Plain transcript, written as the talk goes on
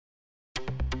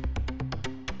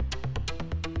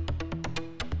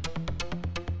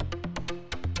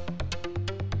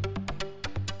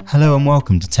Hello and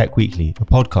welcome to Tech Weekly, a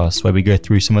podcast where we go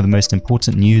through some of the most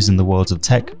important news in the worlds of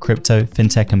tech, crypto,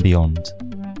 fintech and beyond.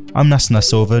 I'm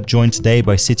Nasson, joined today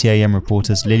by City AM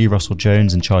reporters Lily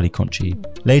Russell-Jones and Charlie Conchie.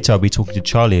 Later I'll be talking to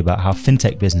Charlie about how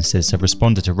fintech businesses have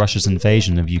responded to Russia's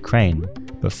invasion of Ukraine.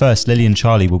 But first, Lily and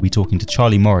Charlie will be talking to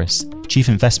Charlie Morris, Chief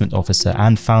Investment Officer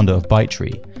and founder of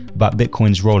ByteTree, about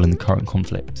Bitcoin's role in the current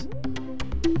conflict.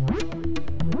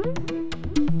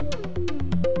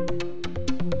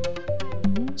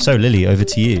 So Lily, over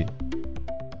to you.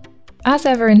 As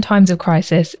ever in times of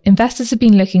crisis, investors have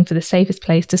been looking for the safest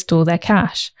place to store their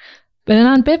cash. But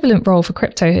an ambivalent role for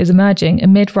crypto is emerging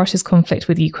amid Russia's conflict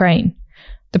with Ukraine.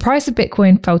 The price of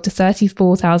Bitcoin fell to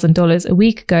 $34,000 a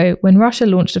week ago when Russia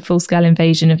launched a full-scale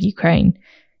invasion of Ukraine.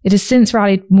 It has since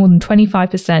rallied more than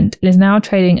 25% and is now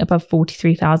trading above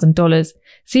 $43,000,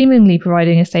 seemingly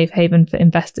providing a safe haven for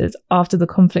investors after the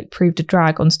conflict proved a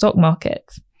drag on stock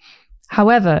markets.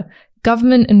 However,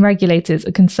 government and regulators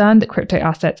are concerned that crypto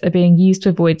assets are being used to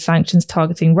avoid sanctions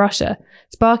targeting Russia,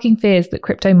 sparking fears that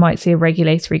crypto might see a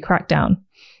regulatory crackdown.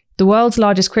 The world's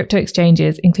largest crypto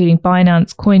exchanges, including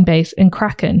Binance, Coinbase, and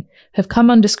Kraken, have come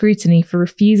under scrutiny for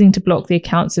refusing to block the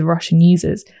accounts of Russian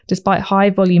users, despite high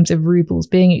volumes of rubles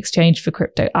being exchanged for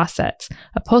crypto assets,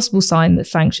 a possible sign that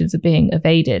sanctions are being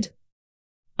evaded.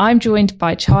 I'm joined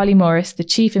by Charlie Morris, the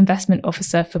Chief Investment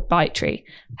Officer for ByteTree.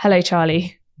 Hello,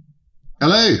 Charlie.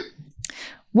 Hello.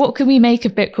 What can we make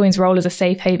of Bitcoin's role as a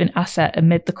safe haven asset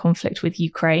amid the conflict with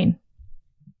Ukraine?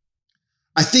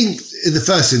 I think in the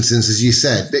first instance, as you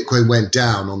said, Bitcoin went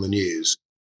down on the news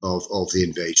of the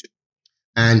invasion.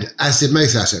 And as did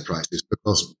most asset prices,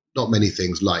 because not many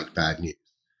things like bad news,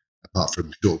 apart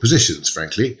from short positions,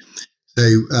 frankly. So,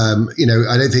 I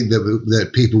don't think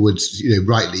that people would,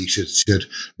 rightly should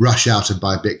rush out and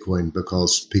buy Bitcoin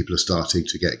because people are starting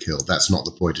to get killed. That's not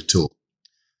the point at all.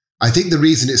 I think the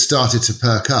reason it started to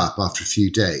perk up after a few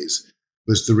days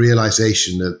was the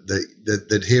realization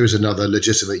that here is another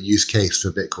legitimate use case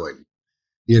for Bitcoin.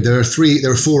 There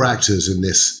are four actors in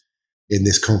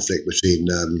this conflict between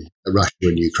Russia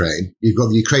and Ukraine. You've got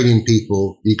the Ukrainian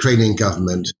people, the Ukrainian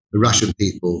government, the Russian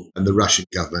people, and the Russian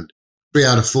government. 3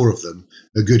 out of 4 of them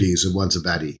are goodies and one's a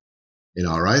baddie in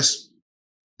our eyes.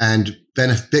 And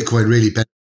Bitcoin really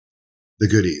benefits the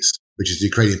goodies, which is the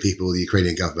Ukrainian people, the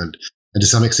Ukrainian government, and to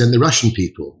some extent the Russian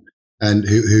people, and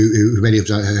who many of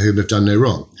whom have done no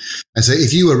wrong. And so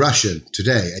if you were Russian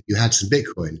today and you had some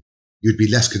Bitcoin, you'd be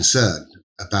less concerned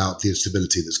about the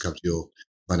instability that's come to your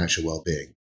financial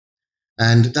well-being.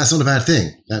 And that's not a bad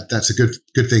thing. That's a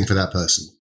good thing for that person.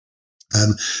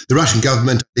 The Russian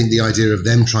government, I think the idea of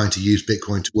them trying to use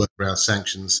Bitcoin to work around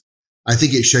sanctions, I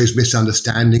think it shows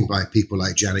misunderstanding by people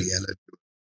like Janet Yellen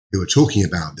who are talking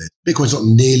about this. Bitcoin's not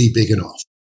nearly big enough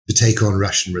to take on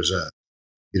Russian reserves.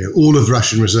 All of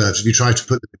Russian reserves, if you try to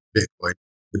put them in Bitcoin,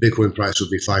 the Bitcoin price would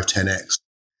be 5-10x.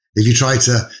 If you try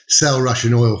to sell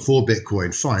Russian oil for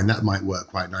Bitcoin, fine, that might work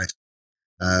quite nicely.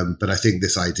 But I think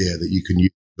this idea that you can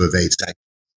use to evade sanctions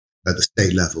at the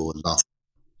state level and laugh.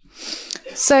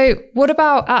 So what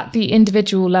about at the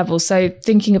individual level? So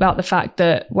thinking about the fact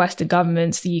that Western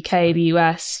governments, the UK, the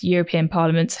US, European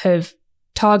parliaments have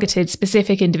targeted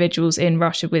specific individuals in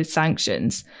Russia with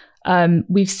sanctions.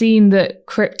 We've seen that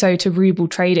crypto to ruble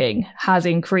trading has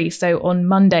increased. So on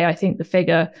Monday, I think the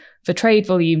figure for trade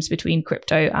volumes between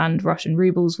crypto and Russian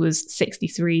rubles was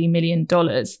 $63 million.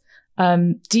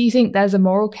 Do you think there's a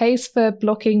moral case for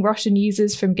blocking Russian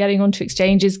users from getting onto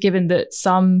exchanges, given that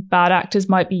some bad actors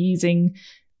might be using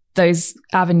those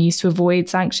avenues to avoid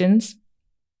sanctions?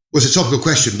 Well, it's a topical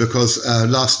question because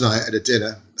last night at a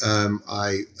dinner,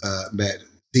 I met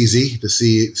CZ, the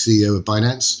CEO of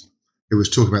Binance, who was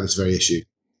talking about this very issue.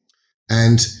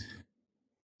 And,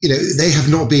 they have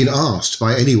not been asked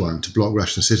by anyone to block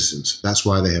Russian citizens. That's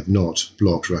why they have not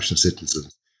blocked Russian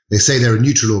citizens. They say they're a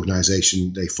neutral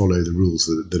organization. They follow the rules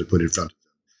that are put in front of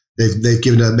them.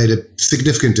 They've made a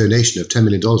significant donation of $10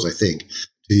 million, I think,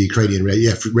 to the Ukrainian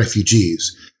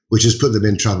refugees, which has put them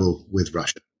in trouble with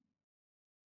Russia.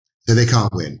 So they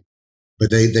can't win. But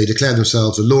they declare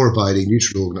themselves a law-abiding,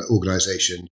 neutral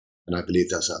organization, and I believe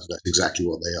that's exactly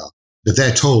what they are. If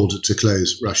they're told to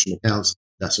close Russian accounts,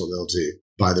 that's what they'll do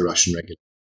by the Russian regulator.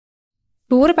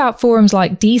 But what about forums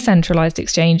like decentralized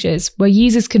exchanges, where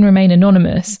users can remain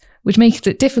anonymous, which makes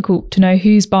it difficult to know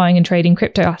who's buying and trading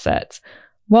crypto assets?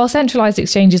 While centralized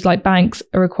exchanges like banks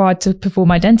are required to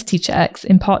perform identity checks,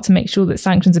 in part to make sure that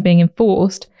sanctions are being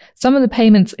enforced, some of the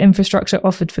payments infrastructure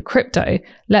offered for crypto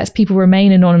lets people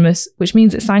remain anonymous, which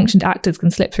means that sanctioned actors can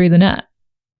slip through the net.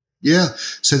 Yeah.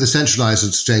 So the centralized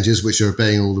exchanges, which are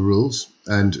obeying all the rules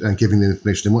and giving the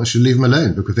information they want, should leave them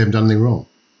alone because they haven't done anything wrong.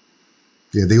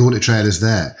 The audit trail is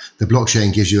there. The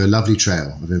blockchain gives you a lovely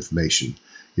trail of information.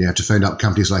 You have to phone up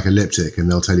companies like Elliptic and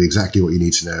they'll tell you exactly what you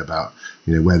need to know about,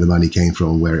 where the money came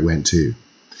from, where it went to.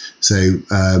 So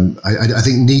I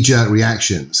think knee-jerk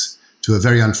reactions to a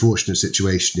very unfortunate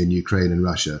situation in Ukraine and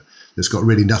Russia that's got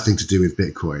really nothing to do with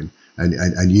Bitcoin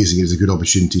and using it as a good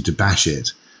opportunity to bash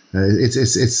it,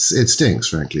 it stinks,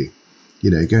 frankly.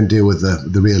 Go and deal with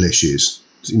the real issues.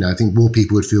 I think more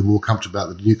people would feel more comfortable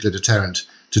about the nuclear deterrent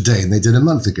today than they did a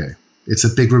month ago. It's a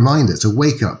big reminder. It's a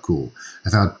wake-up call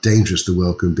of how dangerous the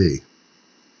world can be.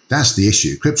 That's the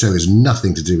issue. Crypto has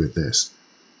nothing to do with this.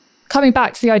 Coming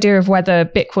back to the idea of whether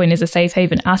Bitcoin is a safe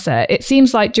haven asset, it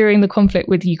seems like during the conflict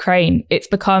with Ukraine, it's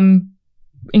become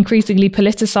increasingly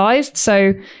politicized.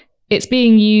 So it's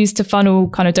being used to funnel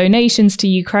kind of donations to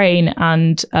Ukraine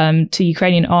and to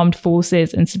Ukrainian armed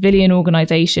forces and civilian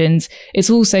organizations. It's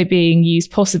also being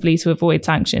used possibly to avoid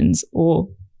sanctions, or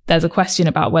there's a question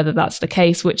about whether that's the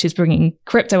case, which is bringing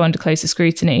crypto under closer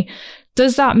scrutiny.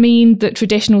 Does that mean that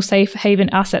traditional safe haven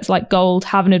assets like gold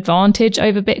have an advantage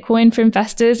over Bitcoin for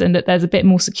investors and that there's a bit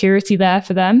more security there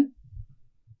for them?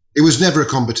 It was never a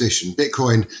competition.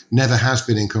 Bitcoin never has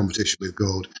been in competition with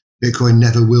gold. Bitcoin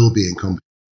never will be in competition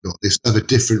with gold. They serve a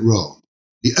different role.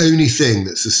 The only thing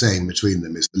that's the same between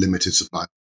them is the limited supply.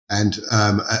 And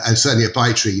certainly at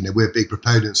ByteTree, we're big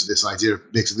proponents of this idea of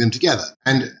mixing them together.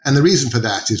 And the reason for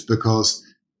that is because,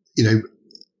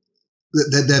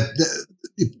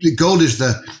 gold is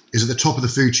at the top of the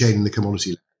food chain in the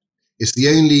commodity. It's the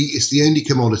only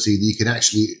commodity that you can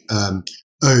actually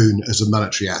own as a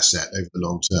monetary asset over the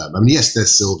long term. I mean, yes,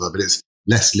 there's silver, but it's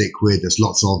less liquid. There's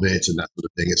lots of it and that sort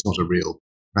of thing. It's not a real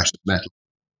precious metal.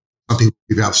 Some people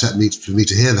would be upset for me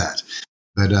to hear that,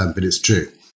 but it's true.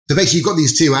 So basically, you've got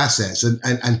these two assets, and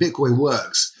Bitcoin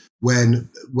works when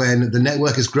the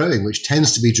network is growing, which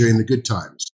tends to be during the good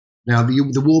times. Now,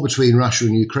 the war between Russia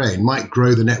and Ukraine might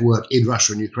grow the network in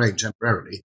Russia and Ukraine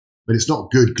temporarily, but it's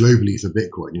not good globally for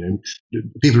Bitcoin.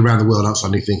 People around the world aren't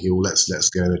suddenly thinking, well, let's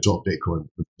go and adopt Bitcoin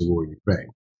for the war in Ukraine.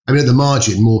 I mean, at the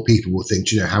margin, more people will think,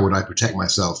 how would I protect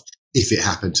myself if it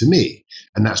happened to me?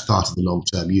 And that's part of the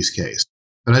long-term use case.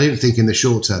 But I don't think in the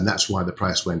short term, that's why the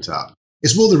price went up.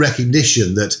 It's more the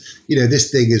recognition that, this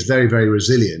thing is very, very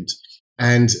resilient.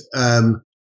 And,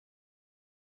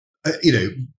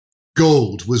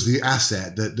 gold was the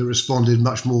asset that responded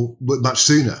much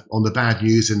sooner on the bad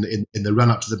news in the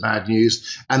run up to the bad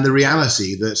news. And the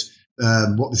reality that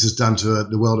what this has done to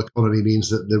the world economy means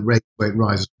that the rate won't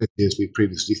rise as quickly as we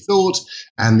previously thought,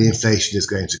 and the inflation is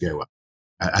going to go up.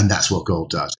 And that's what gold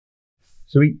does.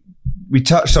 So we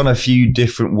touched on a few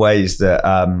different ways that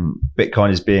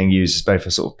Bitcoin is being used as both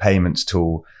a sort of payments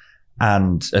tool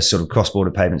and a sort of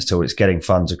cross-border payments tool. It's getting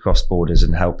funds across borders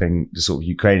and helping the sort of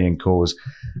Ukrainian cause.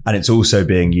 And it's also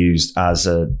being used as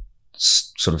a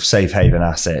sort of safe haven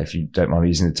asset, if you don't mind me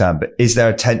using the term. But is there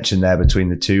a tension there between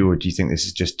the two, or do you think this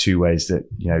is just two ways that,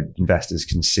 investors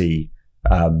can see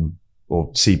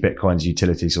or see Bitcoin's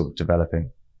utility sort of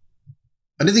developing?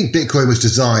 I don't think Bitcoin was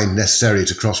designed necessarily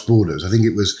to cross borders. I think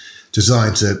it was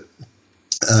designed to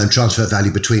transfer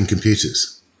value between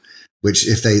computers, which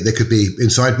if they could be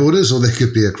inside borders or they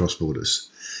could be across borders,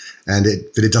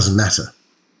 but it doesn't matter.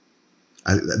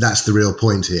 That's the real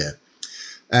point here.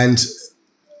 And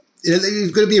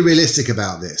you've got to be realistic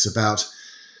about this, about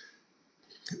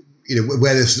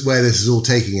where this is all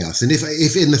taking us. And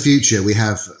if in the future we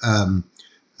have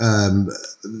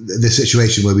the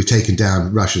situation where we've taken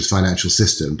down Russia's financial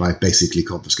system by basically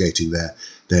confiscating their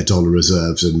dollar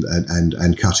reserves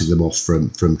and cutting them off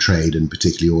from trade, and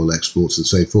particularly oil exports and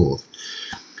so forth,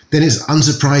 then it's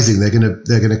unsurprising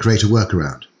they're going to create a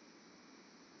workaround.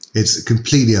 It's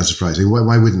completely unsurprising.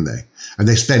 Why wouldn't they? And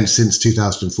they've spent since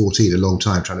 2014 a long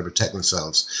time trying to protect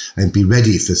themselves and be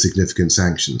ready for significant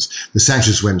sanctions. The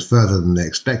sanctions went further than they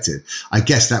expected. I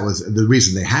guess that was the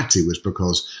reason they had to, was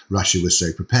because Russia was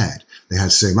so prepared. They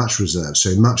had so much reserves,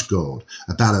 so much gold,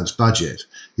 a balanced budget.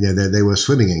 They were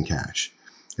swimming in cash.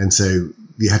 And so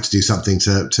you had to do something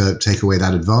to take away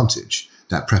that advantage,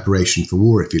 that preparation for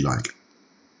war, if you like.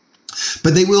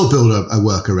 But they will build a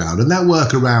workaround, and that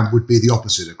workaround would be the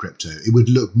opposite of crypto. It would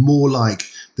look more like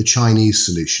the Chinese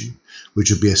solution, which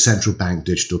would be a central bank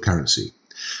digital currency.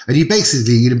 And you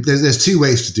basically, there's two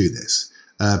ways to do this.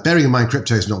 Bearing in mind,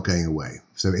 crypto is not going away.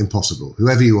 So impossible.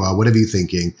 Whoever you are, whatever you're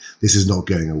thinking, this is not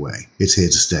going away. It's here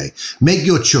to stay. Make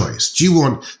your choice. Do you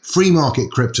want free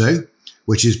market crypto,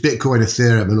 which is Bitcoin,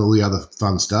 Ethereum, and all the other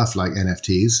fun stuff like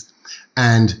NFTs,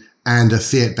 and a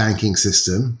fiat banking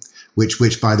system,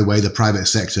 which, by the way, the private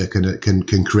sector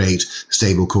can create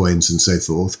stable coins and so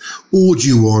forth? Or do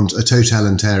you want a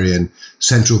totalitarian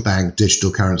central bank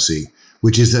digital currency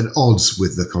which is at odds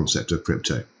with the concept of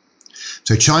crypto.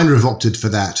 So China have opted for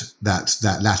that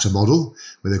latter model,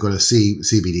 where they've got a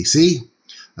CBDC.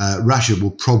 Russia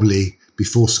will probably be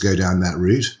forced to go down that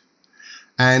route.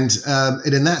 And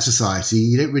in that society,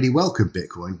 you don't really welcome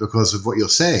Bitcoin because of what you're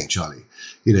saying, Charlie.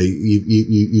 Bitcoin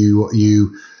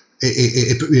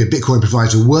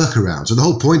provides a workaround. So the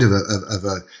whole point of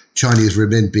a Chinese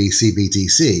renminbi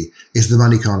CBDC is the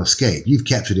money can't escape. You've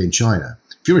kept it in China.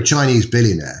 If you're a Chinese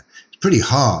billionaire, it's pretty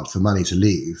hard for money to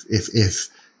leave if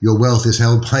your wealth is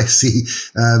held by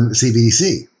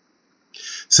CBDC.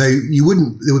 So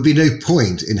there would be no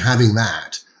point in having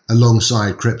that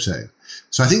alongside crypto.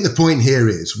 So I think the point here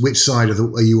is, which side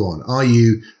are you on? Are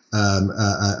you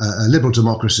a liberal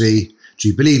democracy? Do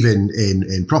you believe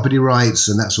in property rights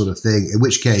and that sort of thing? In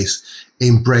which case,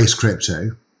 embrace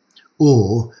crypto.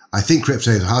 Or I think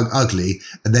crypto is ugly,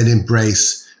 and then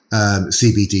embrace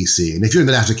CBDC. And if you're in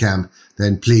the latter camp,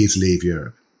 then please leave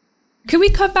Europe. Could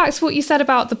we come back to what you said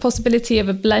about the possibility of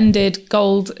a blended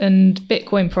gold and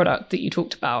Bitcoin product that you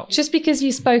talked about? Just because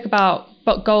you spoke about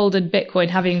gold and Bitcoin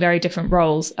having very different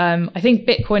roles, I think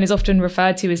Bitcoin is often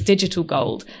referred to as digital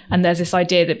gold. And there's this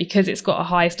idea that because it's got a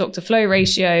high stock to flow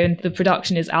ratio and the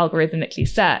production is algorithmically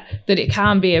set, that it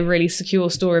can be a really secure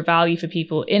store of value for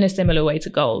people in a similar way to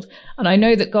gold. And I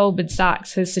know that Goldman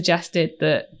Sachs has suggested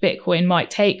that Bitcoin might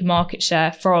take market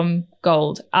share from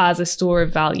gold as a store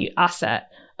of value asset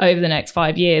over the next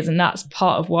 5 years. And that's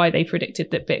part of why they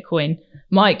predicted that Bitcoin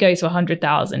might go to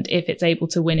 100,000 if it's able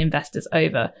to win investors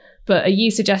over. But are you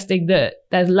suggesting that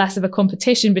there's less of a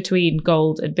competition between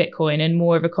gold and Bitcoin and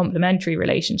more of a complementary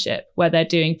relationship where they're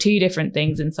doing two different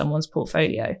things in someone's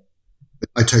portfolio?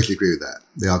 I totally agree with that.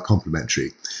 They are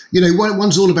complementary.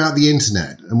 One's all about the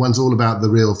internet and one's all about the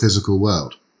real physical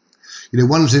world.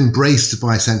 One's embraced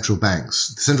by central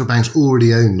banks. The central banks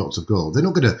already own lots of gold. They're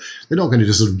not going to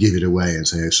just sort of give it away and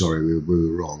say, "Oh, sorry, we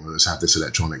were wrong. Let's have this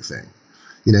electronic thing."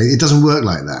 It doesn't work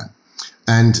like that.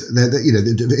 And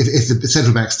if the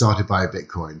central bank started by a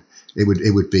Bitcoin, it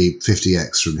would be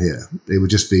 50x from here. It would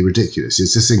just be ridiculous.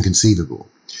 It's just inconceivable.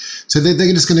 So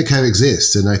they're just going to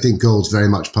coexist. And I think gold's very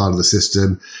much part of the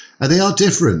system. And they are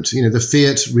different. The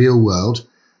fiat real world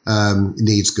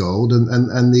needs gold, and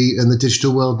the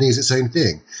digital world needs its own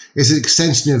thing. It's an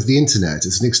extension of the internet.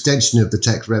 It's an extension of the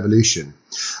tech revolution.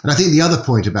 And I think the other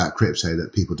point about crypto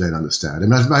that people don't understand,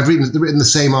 and I've read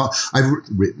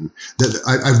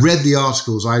the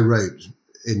articles I wrote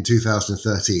in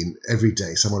 2013. Every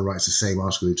day someone writes the same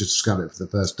article who just discovered it for the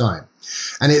first time,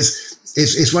 and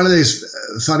it's one of those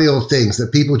funny old things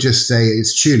that people just say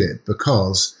it's tulip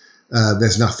because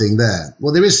there's nothing there.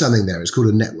 Well, there is something there. It's called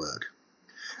a network.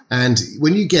 And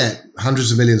when you get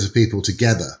hundreds of millions of people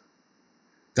together,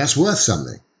 that's worth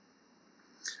something.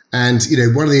 And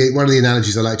one of the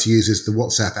analogies I like to use is the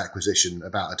WhatsApp acquisition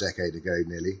about a decade ago,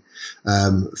 nearly,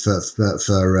 for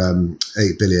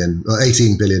 $8 billion or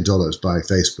 $18 billion by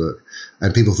Facebook.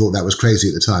 And people thought that was crazy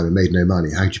at the time and made no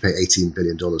money. How could you pay $18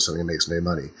 billion something that makes no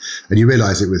money? And you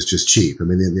realize it was just cheap. I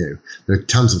mean, there are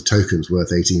tons of tokens worth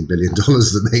 $18 billion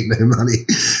that make no money.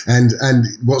 And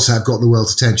WhatsApp got the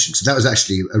world's attention. So that was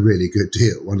actually a really good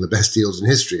deal, one of the best deals in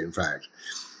history, in fact.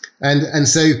 And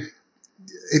so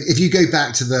if you go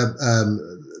back to the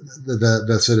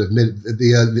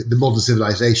modern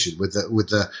civilization with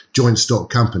the joint stock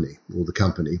company or the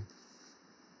company,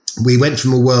 we went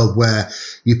from a world where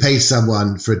you paid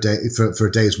someone for a day for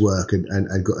a day's work and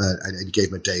you gave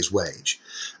them a day's wage,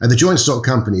 and the joint stock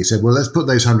company said, well, let's put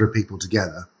those 100 people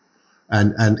together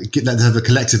and let them have a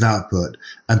collective output.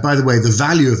 And by the way, the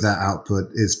value of that output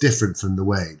is different from the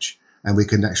wage, and we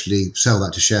can actually sell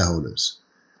that to shareholders.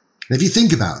 And if you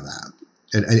think about that,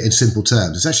 in simple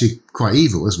terms, it's actually quite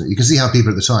evil, isn't it? You can see how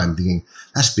people at the time thinking,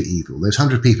 that's a bit evil. Those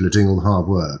 100 people are doing all the hard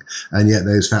work, and yet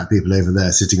those fat people over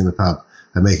there sitting in the pub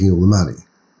are making all the money,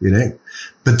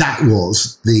 But that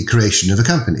was the creation of a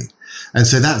company. And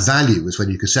so that value was when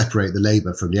you could separate the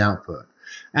labor from the output.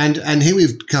 And here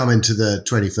we've come into the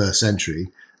 21st century,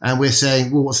 and we're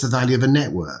saying, well, what's the value of a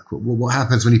network? What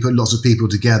happens when you put lots of people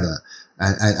together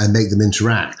and make them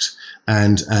interact?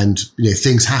 And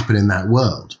things happen in that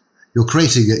world. You're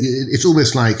creating it's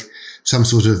almost like some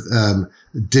sort of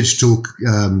digital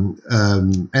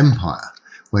empire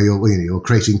where you're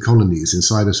creating colonies in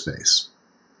cyberspace,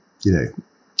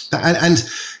 and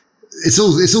it's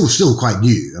all still quite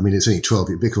new. I mean, it's only 12.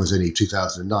 Bitcoin's only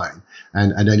 2009,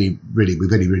 and we've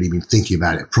only really been thinking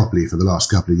about it properly for the last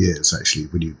couple of years. Actually,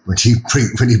 when you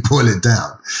boil it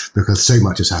down, because so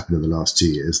much has happened in the last 2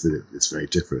 years that it's very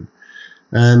different,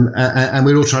 and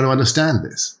we're all trying to understand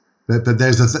this. But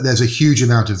there's a huge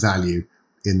amount of value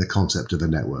in the concept of a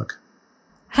network.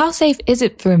 How safe is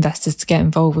it for investors to get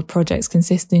involved with projects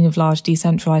consisting of large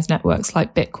decentralized networks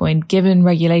like Bitcoin, given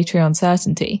regulatory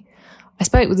uncertainty? I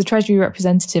spoke with the Treasury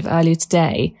representative earlier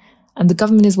today, and the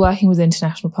government is working with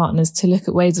international partners to look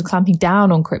at ways of clamping down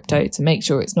on crypto to make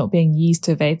sure it's not being used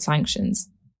to evade sanctions.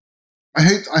 I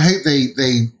hope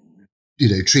they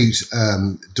treat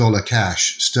dollar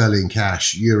cash, sterling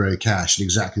cash, euro cash in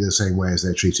exactly the same way as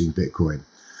they're treating Bitcoin.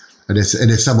 And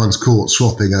if someone's caught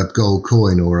swapping a gold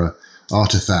coin or a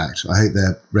artifact, I hope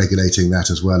they're regulating that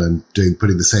as well and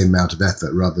putting the same amount of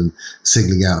effort rather than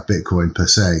singling out Bitcoin per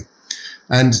se.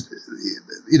 And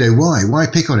why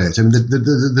pick on it? I mean,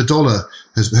 the dollar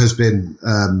has been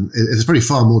there's probably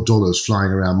far more dollars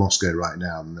flying around Moscow right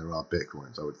now than there are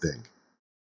Bitcoins, I would think.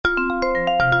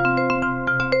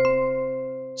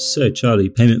 So, Charlie,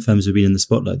 payment firms have been in the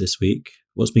spotlight this week.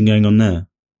 What's been going on there?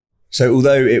 So,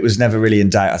 although it was never really in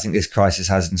doubt, I think this crisis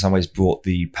has in some ways brought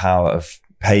the power of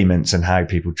payments and how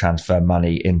people transfer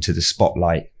money into the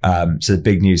spotlight. So the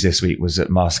big news this week was that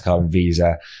MasterCard and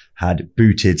Visa had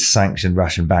booted sanctioned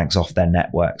Russian banks off their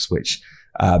networks, which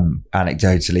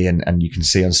anecdotally, and you can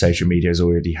see on social media, is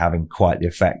already having quite the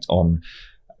effect on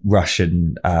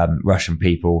Russian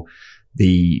people.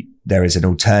 There is an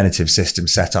alternative system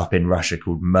set up in Russia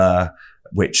called Mir,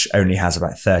 which only has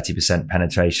about 30%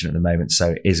 penetration at the moment,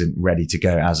 so isn't ready to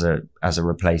go as a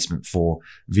replacement for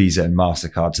Visa and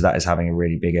MasterCard. So that is having a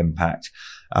really big impact.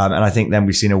 And I think then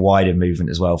we've seen a wider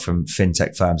movement as well from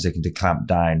fintech firms looking to clamp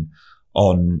down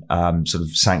on sort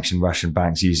of sanctioned Russian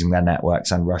banks using their networks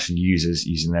and Russian users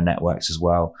using their networks as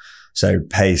well. So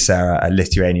Paysera, a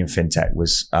Lithuanian fintech,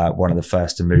 was one of the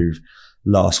first to move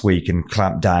last week and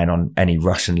clamp down on any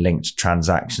Russian-linked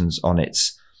transactions on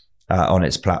its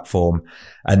platform.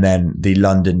 And then the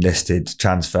London-listed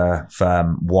transfer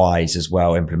firm Wise as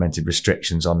well implemented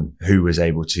restrictions on who was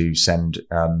able to send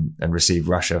and receive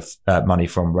money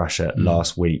from Russia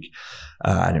last week.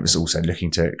 And it was also looking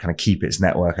to kind of keep its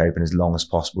network open as long as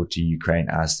possible to Ukraine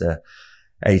as the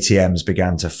ATMs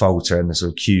began to falter and the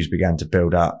sort of queues began to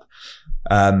build up.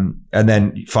 And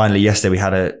then finally, yesterday, we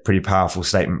had a pretty powerful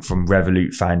statement from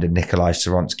Revolut founder Nikolai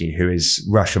Soronsky, who is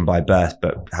Russian by birth,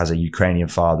 but has a Ukrainian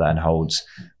father and holds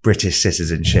British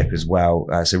citizenship as well.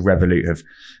 So Revolut have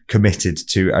committed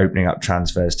to opening up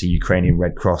transfers to Ukrainian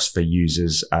Red Cross for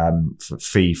users for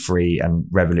fee-free, and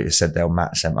Revolut has said they'll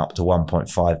match them up to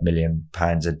 £1.5 million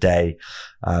a day.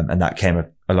 And that came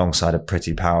alongside a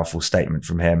pretty powerful statement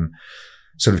from him,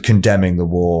 sort of condemning the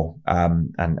war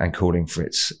and calling for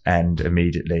its end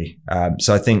immediately.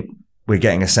 So I think we're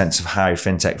getting a sense of how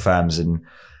fintech firms and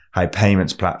how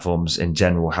payments platforms in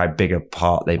general, how big a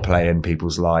part they play in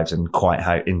people's lives, and quite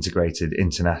how integrated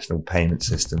international payment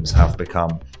systems have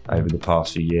become over the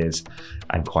past few years,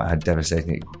 and quite how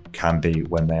devastating it can be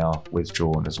when they are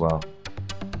withdrawn as well.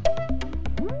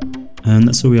 And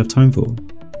that's all we have time for.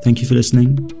 Thank you for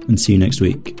listening, and see you next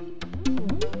week.